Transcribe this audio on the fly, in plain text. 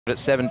At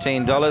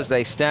 $17,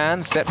 they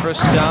stand, set for a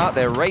start.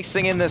 They're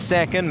racing in the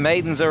second.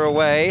 Maidens are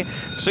away.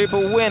 Super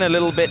Win a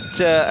little bit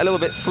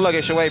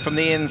sluggish away from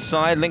the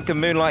inside. Lincoln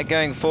Moonlight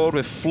going forward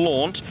with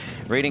Flaunt.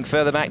 Reading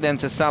further back then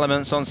to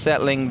Salamence on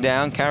settling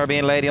down.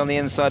 Caribbean Lady on the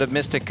inside of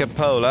Mr.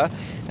 Coppola.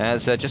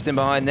 As just in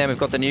behind them, we've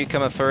got the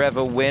newcomer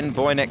Forever Win.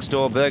 Boy Next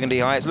Door, Burgundy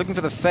Heights, looking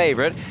for the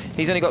favourite.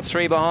 He's only got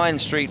 3 behind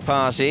Street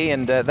Party,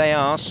 and they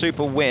are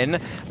Super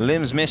Win,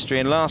 Lim's Mystery,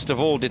 and last of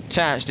all,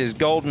 detached, is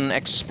Golden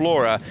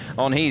Explorer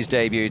on his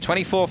debut.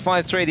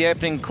 24.53, the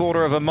opening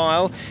quarter of a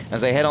mile,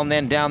 as they head on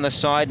then down the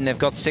side, and they've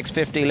got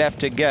 6.50 left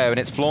to go. And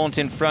it's Flaunt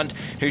in front,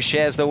 who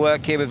shares the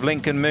work here with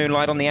Lincoln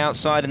Moonlight on the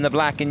outside in the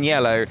black and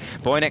yellow.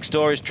 Boy Next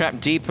Door is trapped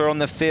deeper on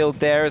the field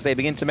there as they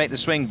begin to make the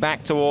swing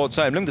back towards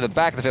home. Looking to the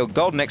back of the field,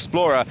 Golden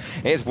Explorer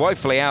is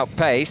woefully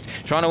outpaced.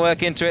 Trying to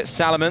work into it,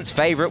 Salamence,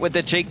 favourite with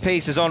the cheek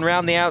pieces on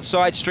round the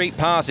outside. Street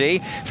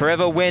Party,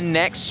 Forever Win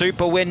next.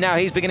 Super Win now,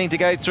 he's beginning to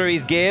go through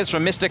his gears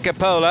from Mr.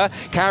 Coppola.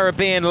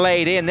 Caribbean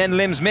Lady, and then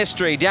Lim's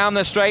Mystery. Down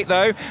the straight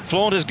though,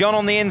 Flaunt has gone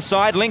on the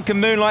inside. Lincoln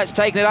Moonlight's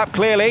taken it up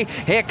clearly.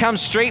 Here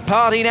comes Street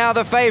Party now,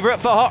 the favourite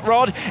for Hot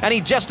Rod, and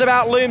he just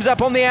about looms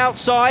up on the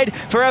outside.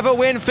 Forever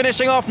Win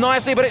finishing off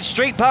nicely, but it's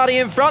Street Party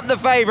in front, the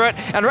favourite,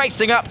 and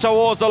racing up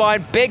towards the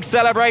line. Big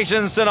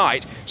celebrations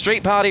tonight.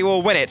 Street Party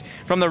will win it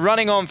from the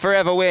running on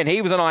Forever Win.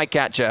 He was an eye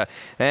catcher.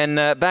 And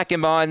back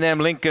in behind them,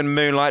 Lincoln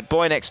Moonlight,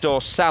 Boy Next Door,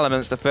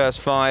 Salamence, the first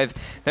 5.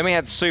 Then we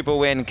had Super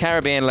Win,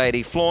 Caribbean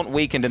Lady, Flaunt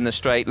weakened in the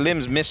straight,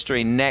 Lim's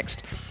Mystery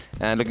next.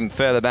 And looking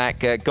further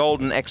back,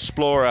 Golden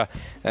Explorer,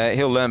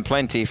 he'll learn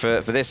plenty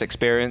for this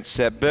experience.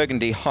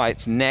 Burgundy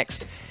Heights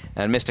next,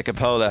 and Mr.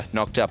 Coppola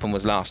knocked up and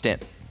was last in.